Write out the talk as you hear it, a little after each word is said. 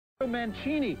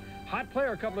Mancini, hot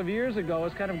player a couple of years ago,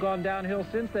 has kind of gone downhill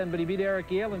since then, but he beat Eric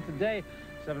Yalen today,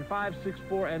 7-5,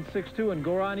 6-4, and 6-2. And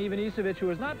Goran Ivanisevic, who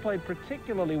has not played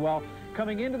particularly well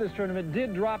coming into this tournament,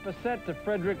 did drop a set to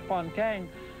Frederic Foncang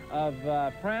of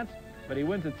France, but he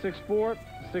wins at 6-4,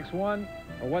 6-1,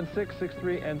 or 1-6,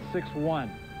 6-3, and 6-1.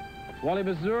 Wally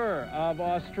Mazur of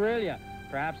Australia,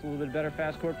 perhaps a little bit better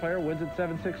fast court player, wins at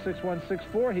 7-6, 6-1,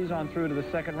 6-4. He's on through to the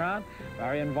second round.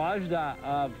 Marian Vajda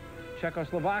of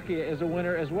Czechoslovakia is a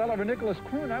winner as well over Nicholas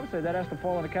Kroon. I would say that has to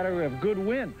fall in the category of good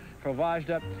win for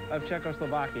Vajda of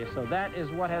Czechoslovakia. So that is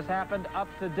what has happened up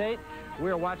to date. We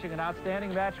are watching an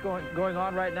outstanding match going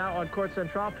on right now on Court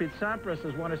Central. Pete Sampras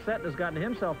has won a set and has gotten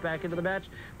himself back into the match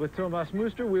with Thomas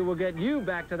Muster. We will get you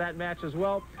back to that match as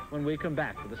well when we come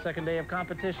back for the second day of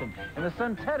competition in the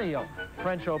Centennial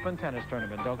French Open Tennis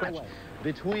Tournament. Don't go away.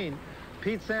 Between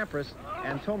Pete Sampras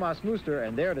and Thomas Muster,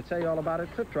 and there to tell you all about it,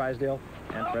 Cliff Drysdale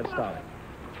and Fred Stoddard.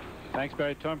 Thanks,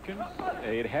 Barry Tompkins.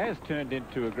 It has turned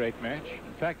into a great match.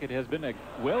 In fact, it has been a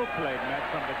well-played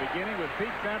match from the beginning, with Pete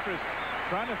Sampras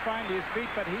trying to find his feet,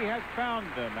 but he has found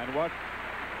them. And what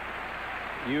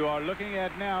you are looking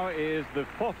at now is the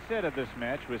fourth set of this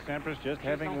match, with Sampras just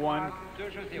having won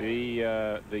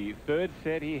the third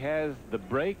set. He has the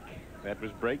break. That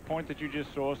was break point that you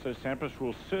just saw. So Sampras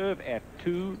will serve at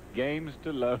 2 games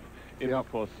to love in the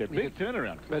fourth set. Big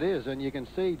turnaround. It is, and you can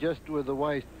see just with the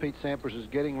way Pete Sampras is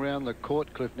getting around the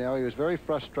court, Cliff, now. He was very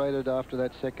frustrated after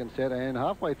that second set, and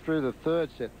halfway through the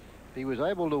third set, he was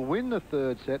able to win the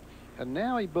third set, and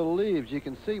now he believes. You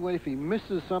can see when if he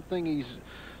misses something, he's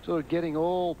sort of getting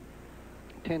all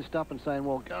tensed up and saying,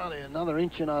 well, God, another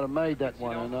inch and I'd have made that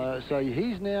one. And so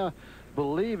he's now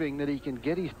believing that he can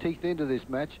get his teeth into this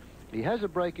match. He has a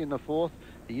break in the fourth.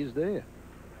 He is there.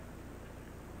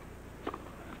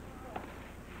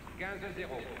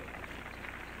 15-0.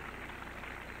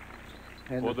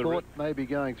 And the thought may be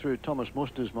going through Thomas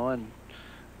Muster's mind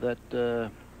that,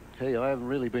 hey, I haven't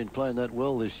really been playing that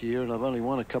well this year, and I've only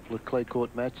won a couple of clay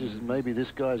court matches, and maybe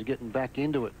this guy's getting back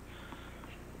into it.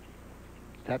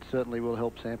 That certainly will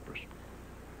help Sampras.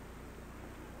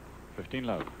 15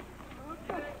 love.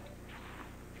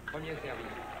 Premier service.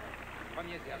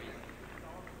 Premier service.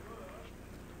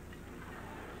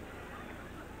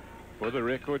 For the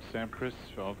record, Sampras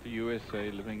of the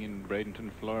USA, living in Bradenton,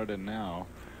 Florida now,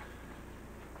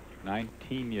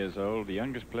 19 years old, the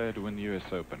youngest player to win the US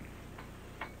Open.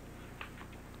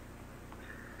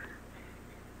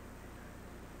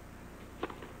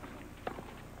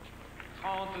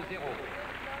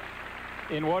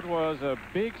 In what was a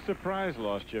big surprise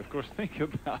last year. Of course, think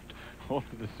about all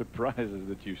of the surprises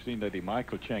that you've seen lately.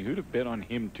 Michael Chang, who'd have bet on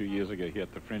him 2 years ago here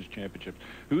at the French Championships?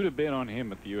 Who'd have bet on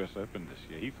him at the US Open this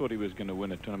year? He thought he was going to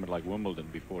win a tournament like Wimbledon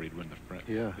before he'd win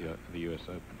the US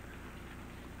Open.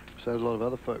 So a lot of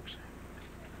other folks.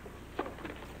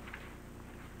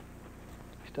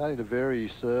 He's starting to vary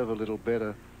his serve a little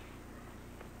better.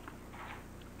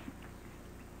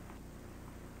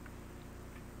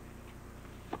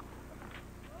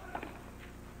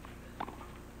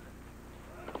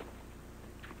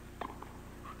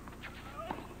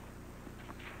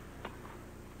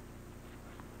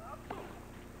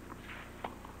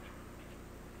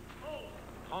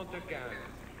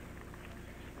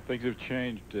 Things have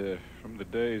changed from the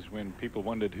days when people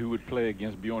wondered who would play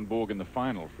against Bjorn Borg in the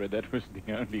final, Fred. That was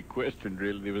the only question,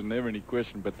 really. There was never any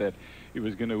question but that he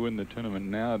was going to win the tournament.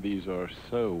 Now these are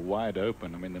so wide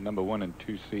open. I mean, the number 1 and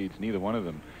 2 seeds, neither one of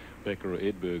them, Becker or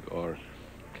Edberg, are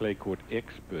clay court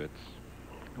experts.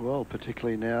 Well,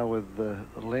 particularly now with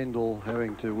Lendl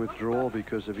having to withdraw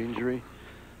because of injury.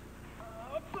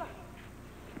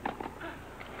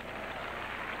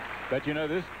 But, you know,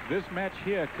 this match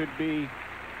here could be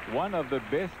one of the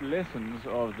best lessons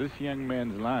of this young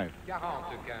man's life.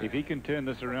 If he can turn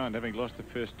this around, having lost the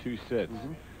first 2 sets,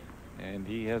 and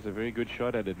he has a very good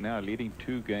shot at it now, leading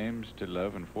 2 games to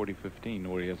love and 40-15,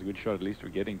 or he has a good shot at least for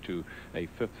getting to a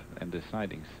 5th and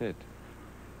deciding set.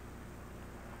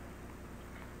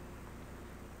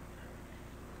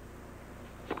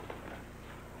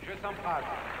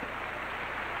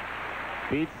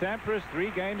 Pete Sampras, 3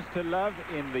 games to love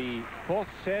in the 4th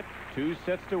set, 2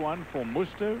 sets to 1 for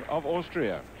Muster of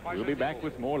Austria. We'll be back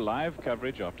with more live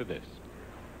coverage after this.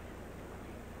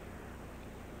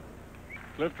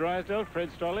 Cliff Drysdale, Fred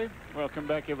Stolle, welcome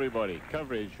back, everybody.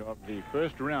 Coverage of the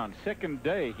first round, second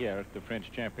day here at the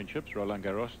French Championships. Roland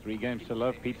Garros, 3 games to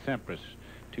love. Pete Sampras,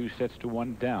 2 sets to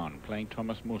 1 down, playing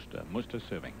Thomas Muster. Muster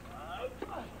serving.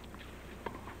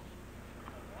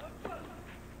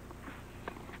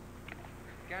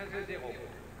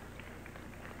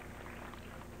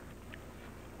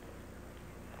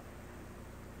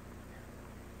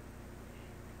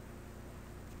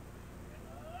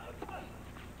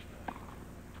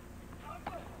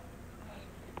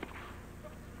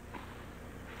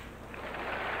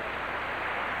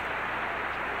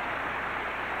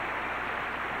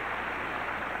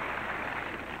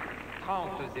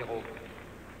 30-0.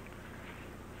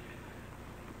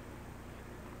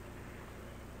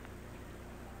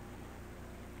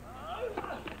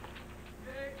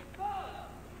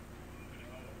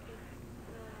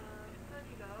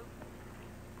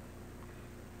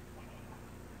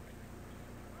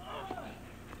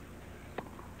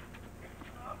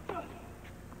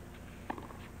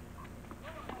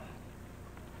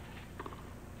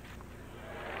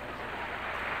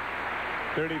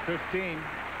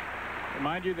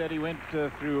 Remind you that he went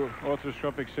through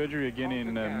arthroscopic surgery again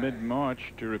in mid-March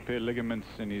to repair ligaments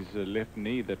in his left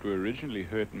knee that were originally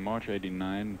hurt in March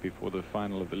 '89 before the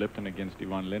final of the Lipton against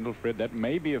Ivan Lendl. Fred, that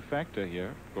may be a factor here,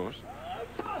 of course.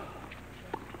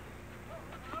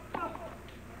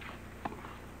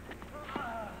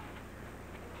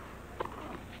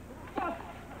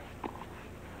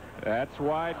 That's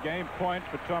wide, game point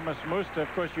for Thomas Muster. Of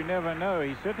course, you never know.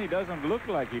 He certainly doesn't look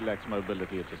like he lacks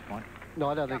mobility at this point. No,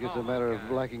 I don't think it's a matter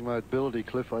of lacking mobility,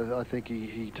 Cliff. I think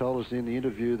he told us in the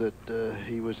interview that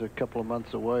he was a couple of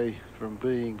months away from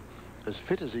being as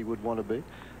fit as he would want to be.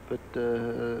 But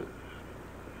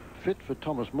fit for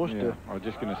Thomas Muster. Yeah, I was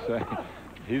just going to say,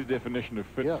 his definition of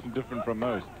fit is different from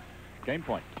most. Game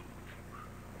point.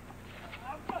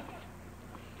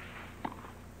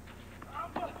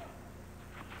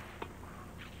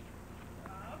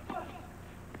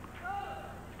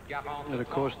 And of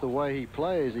course, the way he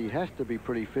plays, he has to be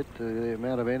pretty fit. The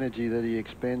amount of energy that he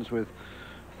expends with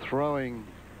throwing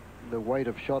the weight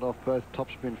of shot off both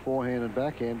topspin forehand and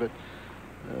backhand. But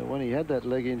when he had that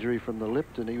leg injury from the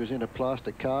Lipton, he was in a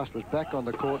plaster cast, was back on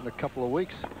the court in a couple of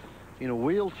weeks in a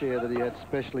wheelchair that he had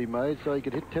specially made so he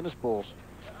could hit tennis balls.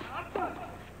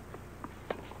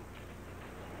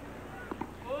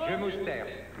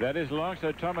 That is long,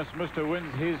 so Thomas Muster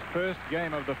wins his first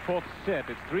game of the fourth set.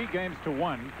 It's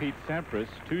 3-1, Pete Sampras,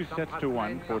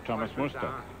 2-1 for Thomas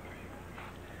Muster.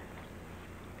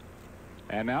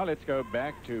 And now let's go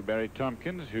back to Barry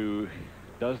Tompkins, who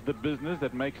does the business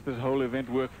that makes this whole event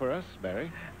work for us.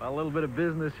 Barry? Well, a little bit of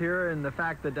business here, and the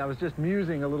fact that I was just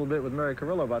musing a little bit with Mary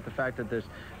Carrillo about the fact that there's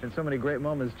been so many great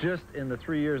moments just in the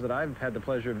 3 years that I've had the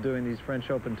pleasure of doing these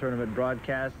French Open tournament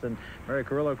broadcasts. And Mary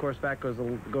Carrillo, of course, goes a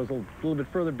little bit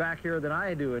further back here than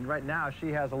I do. And right now she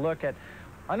has a look at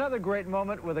another great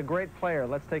moment with a great player.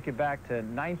 Let's take you back to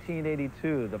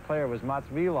 1982. The player was Mats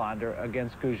Wilander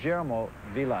against Guillermo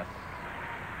Vilas.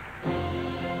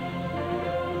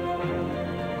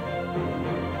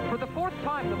 For the fourth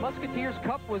time, the Musketeers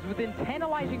Cup was within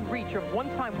tantalizing reach of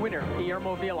one-time winner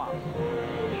Guillermo Vilas.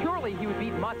 Surely he would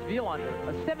beat Mats Wilander,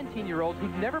 a 17-year-old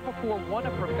who'd never before won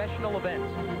a professional event.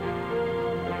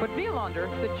 But Wilander,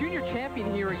 the junior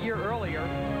champion here a year earlier,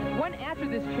 went after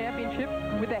this championship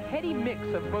with a heady mix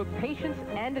of both patience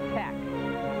and attack.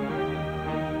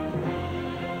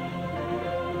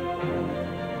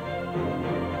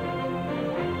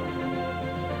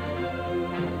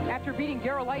 After beating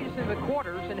Garolaitis in the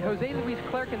quarters and Jose Luis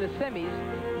Clerc in the semis,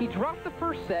 he dropped the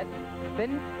first set,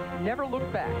 then never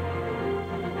looked back.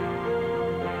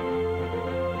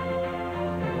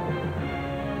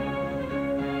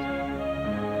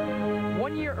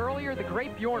 One year earlier, the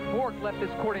great Bjorn Borg left this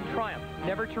court in triumph,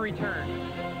 never to return.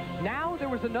 Now there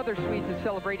was another Swede to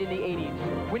celebrate in the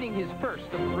 80s, winning his first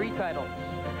of 3 titles.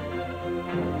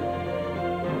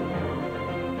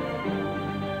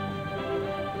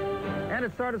 And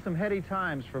it started some heady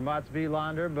times for Mats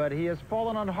Wilander, but he has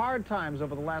fallen on hard times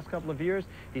over the last couple of years.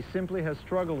 He simply has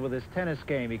struggled with his tennis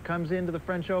game. He comes into the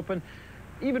French Open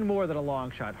even more than a long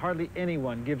shot. Hardly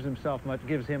anyone gives him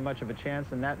much of a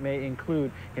chance, and that may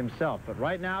include himself. But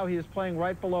right now he is playing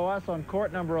right below us on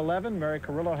court number 11. Mary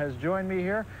Carrillo has joined me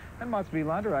here, and Mats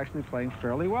Wilander actually playing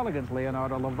fairly well against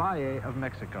Leonardo Lavalle of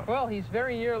Mexico. Well, he's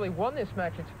very nearly won this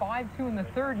match. It's 5-2 in the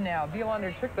third now.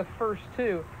 Wilander took the first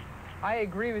 2. I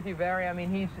agree with you, Barry. I mean,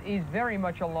 he's very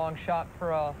much a long shot for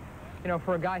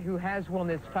a guy who has won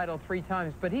this title 3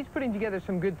 times. But he's putting together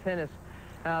some good tennis.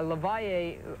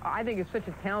 Lavalle, I think, is such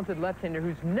a talented left-hander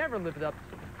who's never lived up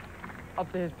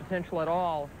to his potential at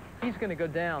all. He's going to go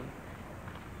down.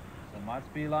 So Mats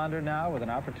Wilander now with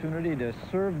an opportunity to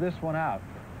serve this one out.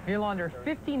 Wilander,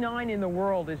 59 in the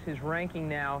world is his ranking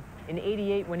now. In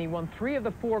 '88, when he won 3 of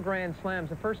the 4 Grand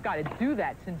Slams, the first guy to do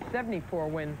that since '74,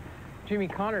 when Jimmy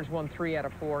Connors won 3 out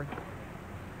of 4.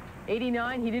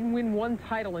 '89, he didn't win 1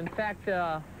 title. In fact,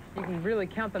 you can really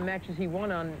count the matches he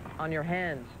won on your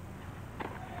hands.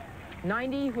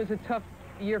 '90 was a tough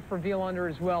year for Wilander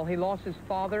as well. He lost his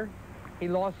father. He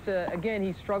lost, again,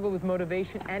 he struggled with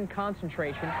motivation and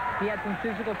concentration. He had some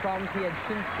physical problems. He had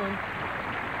shin splints.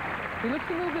 He looks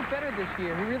a little bit better this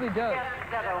year. He really does.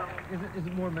 Is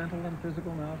it more mental than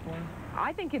physical now for him?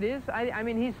 I think it is. I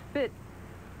mean, he's fit.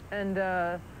 And,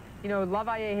 you know,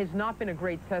 Lavallée has not been a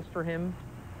great test for him.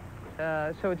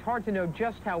 So it's hard to know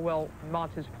just how well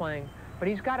Mats is playing. But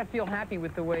he's got to feel happy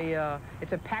with the way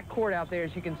it's a packed court out there,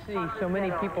 as you can see. So many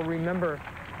people remember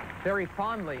very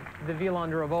fondly the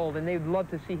Wielander of old, and they'd love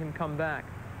to see him come back.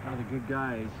 One of the good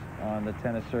guys on the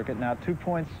tennis circuit. Now 2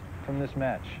 points from this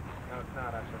match. No, it's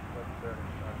not actually.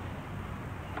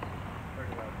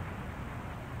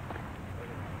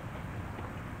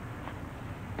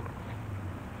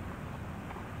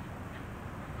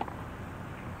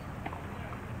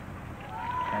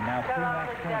 And now 3 match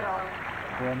points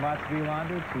for Mats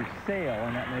Wielander to sail,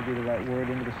 and that may be the right word,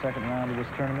 into the second round of this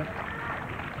tournament.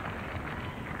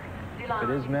 It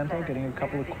is mental, getting a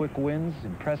couple of quick wins,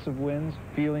 impressive wins,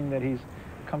 feeling that he's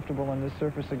comfortable on this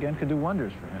surface again, could do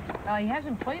wonders for him. He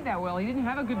hasn't played that well. He didn't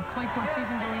have a good clay court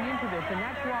season going into this, and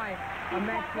that's why a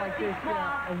match like this,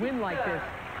 a win like this,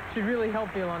 should really help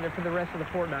Wielander for the rest of the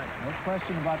fortnight. No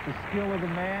question about the skill of the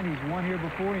man. He's won here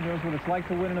before. He knows what it's like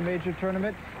to win in a major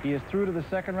tournament. He is through to the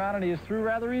second round, and he is through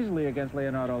rather easily against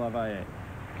Leonardo Lavallée.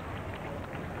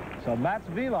 So Mats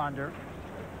Wielander,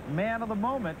 man of the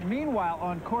moment. Meanwhile,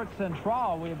 on Court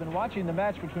Central, we have been watching the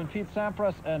match between Pete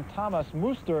Sampras and Thomas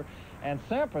Muster, and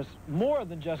Sampras more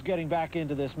than just getting back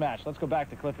into this match. Let's go back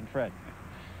to Cliff and Fred.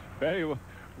 Very well.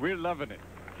 We're loving it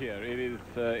here. It is,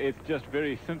 it's just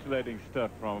very scintillating stuff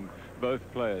from both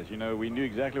players. You know, we knew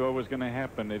exactly what was going to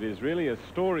happen. It is really a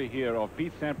story here of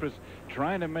Pete Sampras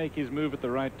trying to make his move at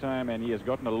the right time, and he has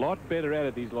gotten a lot better at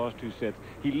it these last 2 sets.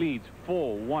 He leads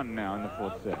 4-1 now in the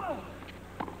 4th set.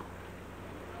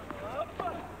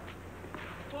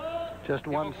 Just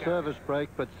one service break,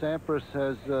 but Sampras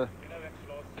has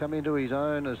come into his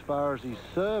own as far as his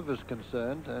serve is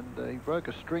concerned, and he broke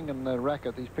a string in the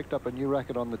racket. He's picked up a new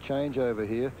racket on the changeover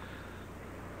here.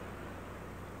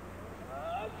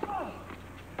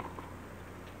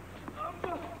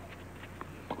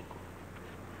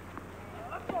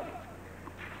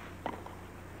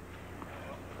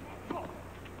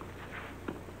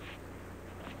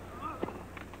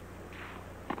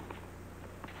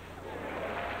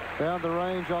 Found the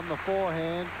range on the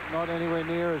forehand, not anywhere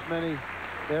near as many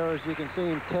errors. You can see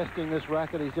him testing this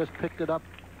racket. He's just picked it up,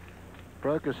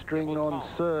 broke a string on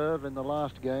serve in the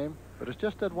last game, but it's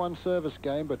just that one service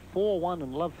game. But 4-1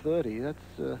 and love 30. That's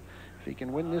if he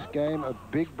can win this game, a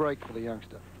big break for the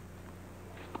youngster.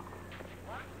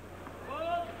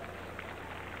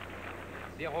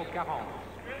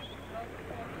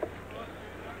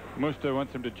 Muster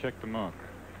wants him to check the mark.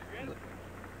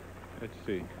 Let's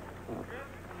see.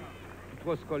 It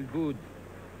was called good.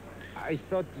 I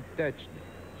thought it touched,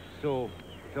 so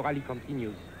the rally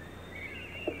continues.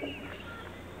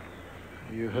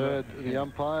 You heard the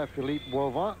umpire, Philippe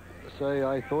Boivin, say,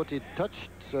 I thought it touched,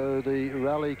 so the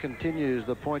rally continues.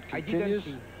 The point continues. I didn't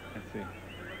see. Let's see.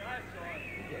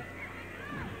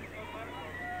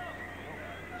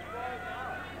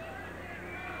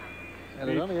 And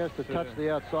it only has to touch the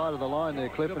outside of the line there,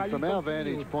 Cliff, and from our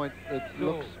vantage point, it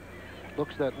looks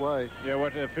that way. Yeah,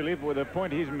 what Philippe, well, the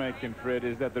point he's making, Fred,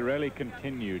 is that the rally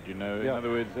continued, you know. In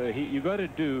other words, you got to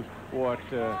do what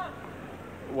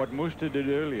Muster did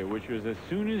earlier, which was as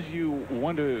soon as you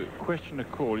want to question a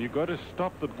call, you got to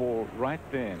stop the ball right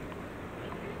then,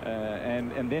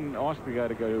 and then ask the guy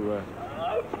to go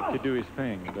to do his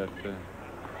thing. But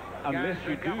unless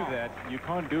you do that, you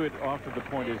can't do it after the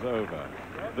point is over.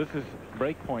 This is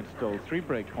break point still, 3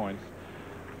 break points.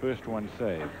 First one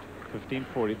saved.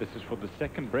 15-40. This is for the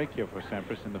second break here for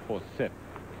Sampras in the 4th set.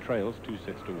 Trails 2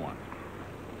 sets to 1.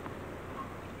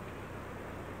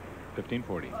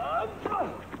 15-40.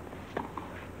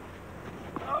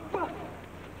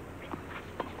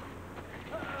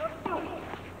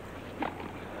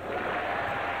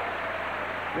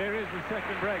 There is the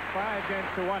second break, 5 games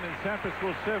to 1, and Sampras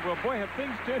will serve. Well, boy, have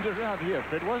things turned around here,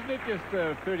 Fred. Wasn't it just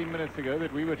 30 minutes ago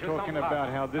that we were talking about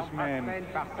how this man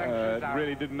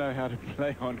really didn't know how to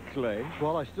play on clay?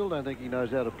 Well, I still don't think he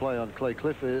knows how to play on clay,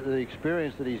 Cliff. The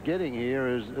experience that he's getting here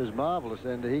is marvelous,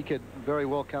 and he could very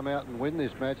well come out and win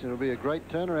this match, and it'll be a great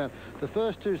turnaround. The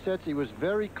first 2 sets, he was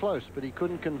very close, but he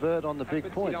couldn't convert on the big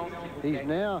point. He's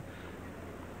now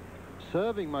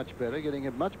serving much better, getting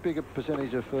a much bigger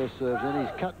percentage of first serves, and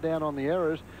he's cut down on the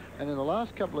errors. And in the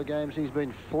last couple of games, he's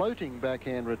been floating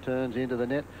backhand returns into the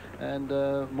net. And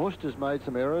Muster's made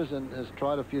some errors and has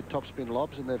tried a few topspin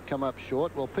lobs, and they've come up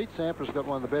short. Well, Pete Sampras got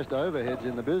one of the best overheads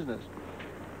in the business.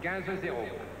 15-0.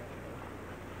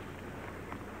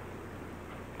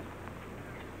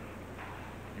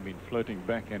 You mean floating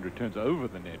backhand returns over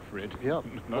the net, Fred? Yep.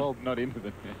 not into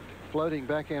the net. floating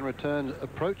backhand return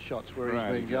approach shots where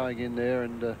Right, he's been going in there,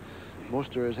 and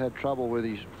Muster has had trouble with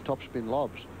his topspin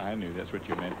lobs. I knew that's what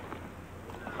you meant.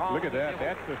 Look at that.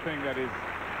 That's the thing that is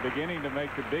beginning to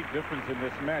make the big difference in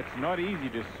this match. Not easy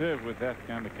to serve with that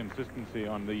kind of consistency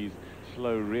on these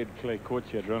slow red clay courts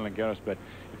here at Roland Garros, but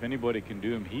if anybody can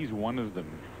do him, he's one of them.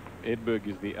 Edberg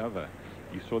is the other.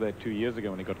 You saw that 2 years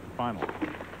ago when he got to the final.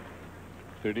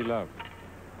 30 love.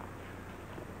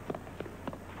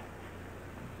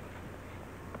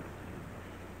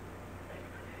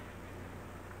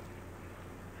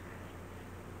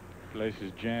 Place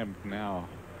is jammed now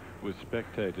with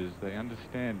spectators. They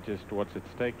understand just what's at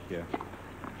stake here.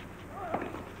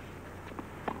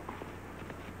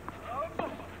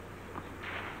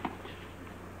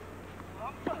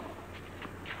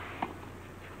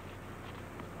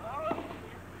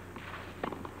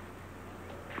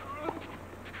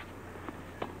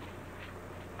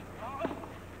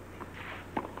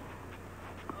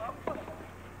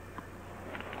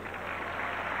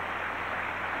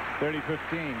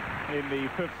 In the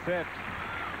fifth set,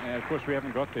 and of course we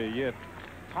haven't got there yet,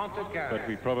 but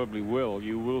we probably will.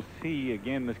 You will see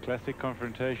again this classic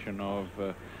confrontation of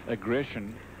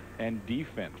aggression and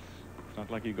defense. It's not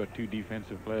like you've got two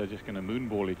defensive players just going to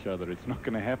moonball each other. It's not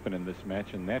going to happen in this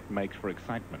match, and that makes for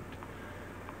excitement.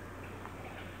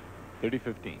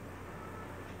 30-15.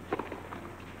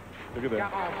 Look at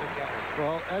that.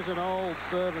 Well, as an old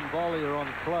serve and volleyer on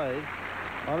clay,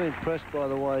 I'm impressed by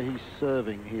the way he's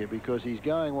serving here, because he's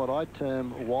going what I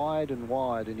term wide and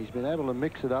wide, and he's been able to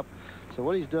mix it up. So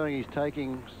what he's doing, he's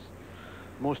taking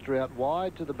Muster out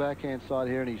wide to the backhand side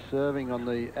here, and he's serving on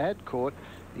the ad court.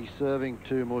 He's serving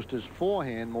to Muster's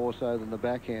forehand more so than the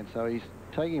backhand. So he's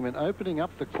taking him and opening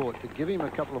up the court to give him a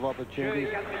couple of opportunities,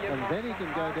 and then he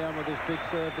can go down with this big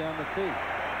serve down the tee.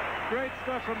 Great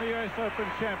stuff from the US Open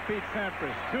champ, Pete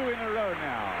Sampras. 2 in a row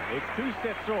now. It's 2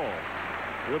 sets all.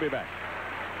 We'll be back.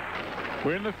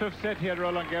 We're in the fifth set here at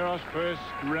Roland Garros, first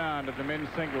round of the men's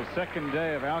singles, second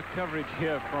day of our coverage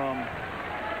here from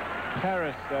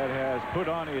Paris that has put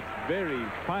on its very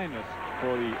finest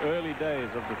for the early days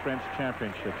of the French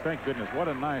Championship. Thank goodness. What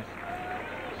a nice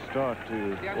start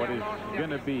to what is going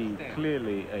to be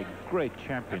clearly a great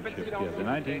championship here. The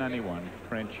 1991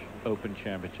 French Open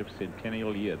Championship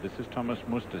centennial year. This is Thomas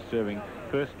Muster serving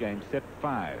first game, set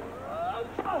 5.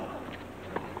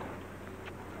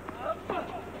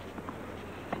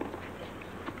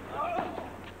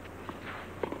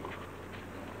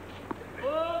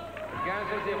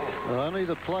 Only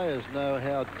the players know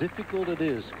how difficult it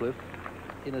is, Cliff,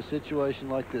 in a situation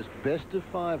like this. Best of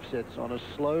 5 sets on a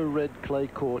slow red clay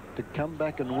court to come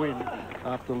back and win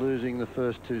after losing the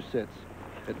first 2 sets.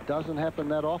 It doesn't happen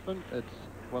that often. It's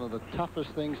one of the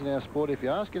toughest things in our sport. If you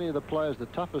ask any of the players the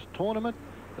toughest tournament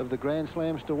of the Grand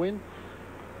Slams to win,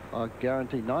 I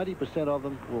guarantee 90% of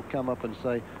them will come up and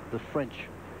say the French.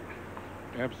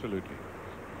 Absolutely.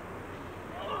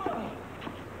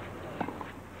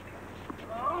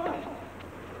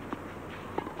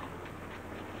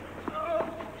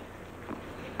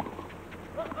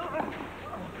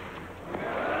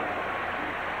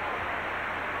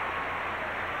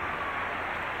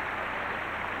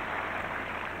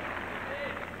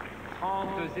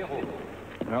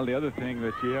 Well, the other thing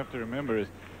that you have to remember is,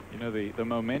 you know, the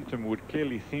momentum would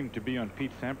clearly seem to be on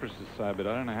Pete Sampras' side, but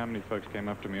I don't know how many folks came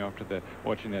up to me after that,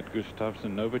 watching that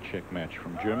Gustafsson-Novacek match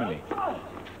from Germany.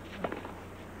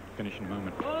 Finish in a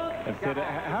moment. And said,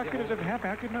 how could it have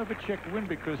happened? How could Novacek win?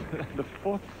 Because the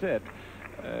fourth set,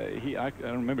 I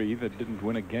don't remember, either didn't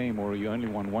win a game or he only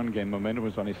won 1 game. Momentum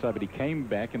was on his side, but he came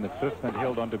back in the fifth and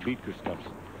held on to beat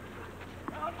Gustafsson.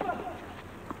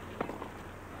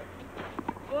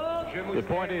 The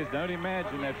point is, don't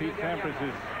imagine that Pete Sampras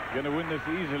is going to win this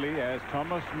easily, as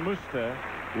Thomas Muster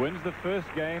wins the first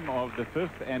game of the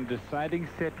fifth and deciding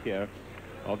set here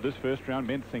of this first round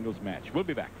men's singles match. We'll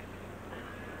be back.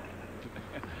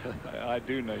 I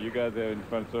do know you guys are in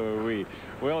front, so are we.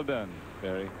 Well done,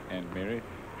 Barry and Mary.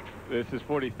 This is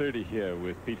 40-30 here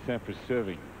with Pete Sampras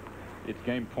serving. It's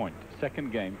game point.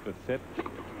 Second game, fifth set.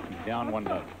 He's down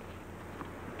 1-0.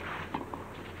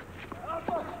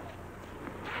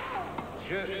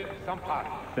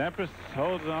 Sampras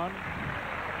holds on.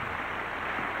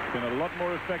 Been a lot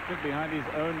more effective behind his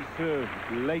own serve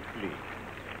lately.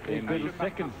 In the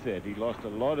second set, he lost a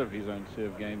lot of his own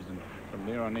serve games, and from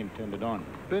there on in turned it on.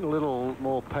 Been a little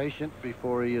more patient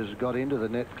before he has got into the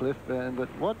net, Cliff. But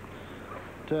what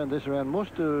turned this around?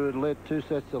 Muster led 2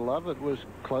 sets to love. It was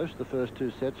close, the first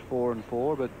 2 sets,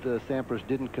 4-4, but Sampras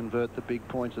didn't convert the big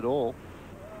points at all.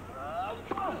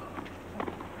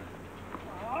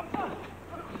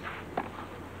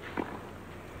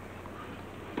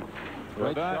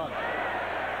 Great done. shot.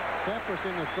 Sampras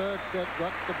in the third set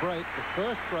got the break, the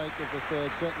first break of the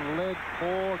third set, and led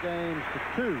 4 games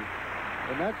to 2.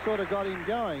 And that sort of got him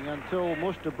going until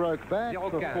Muster broke back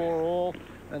for 4-all.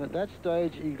 And at that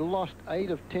stage, he lost 8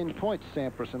 of 10 points,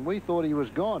 Sampras, and we thought he was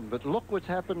gone. But look what's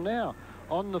happened now.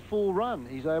 On the full run,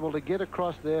 he's able to get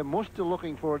across there. Muster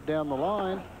looking for it down the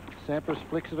line. Sampras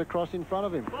flicks it across in front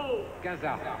of him.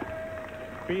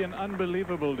 Be an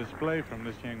unbelievable display from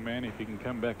this young man if he can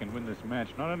come back and win this match.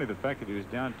 Not only the fact that he was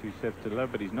down 2 sets to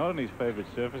love, but he's not on his favorite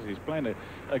surface. He's playing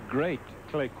a great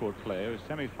clay court player, a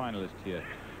semi-finalist here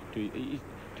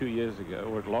 2 years ago,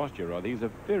 or last year rather. He's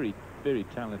a very, very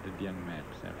talented young man,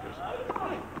 Sampras.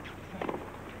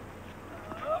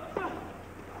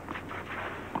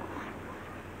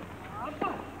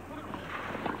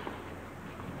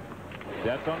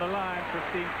 That's on the line,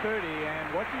 15-30,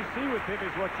 and what you see with him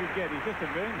is what you get. He's just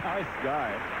a very nice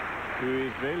guy who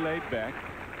is very laid back.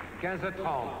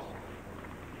 15-30.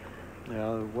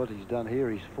 Now, what he's done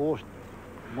here, he's forced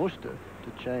Muster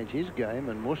to change his game,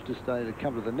 and Muster stayed to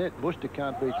come to the net. Muster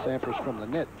can't beat Sampras from the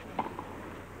net.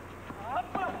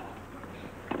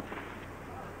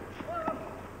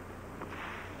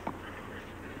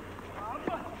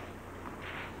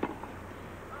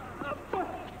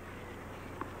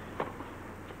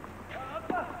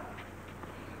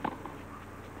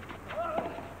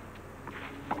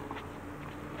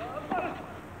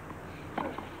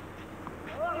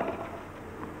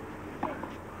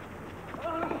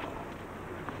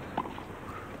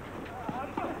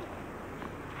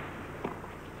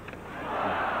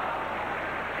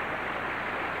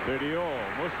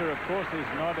 Muster, of course, is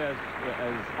not as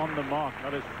on the mark,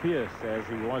 not as fierce as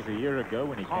he was a year ago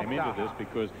when he came into this,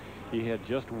 because he had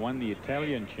just won the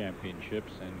Italian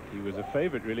championships and he was a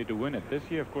favorite really to win it. This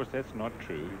year, of course, that's not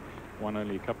true. Won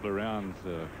only a couple of rounds,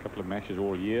 a couple of matches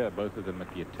all year, both of them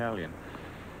at the Italian.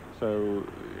 So,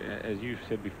 as you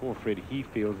said before, Fred, he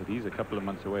feels that he's a couple of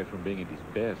months away from being at his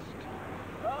best.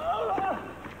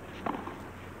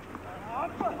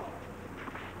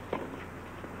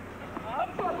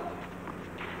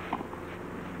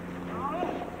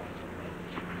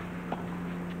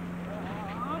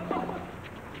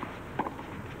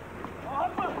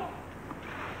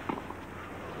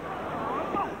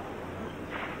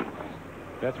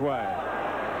 That's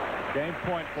why. Game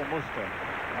point for Muster.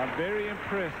 I'm very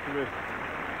impressed with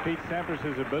Pete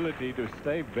Sampras' ability to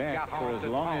stay back for as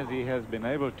long as he has been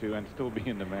able to and still be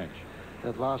in the match.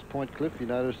 That last point, Cliff, you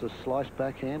noticed a slice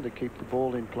backhand to keep the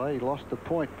ball in play. He lost the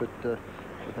point, but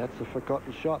that's a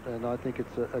forgotten shot, and I think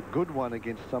it's a good one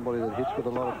against somebody that hits with a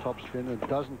lot of topspin and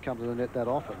doesn't come to the net that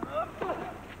often.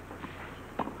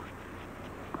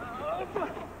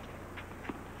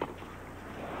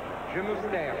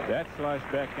 That slice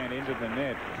backhand into the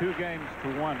net. 2 games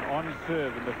to 1 on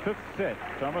serve in the 5th set.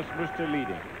 Thomas Muster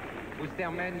leading. Muster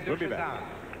mène 2 We'll be back.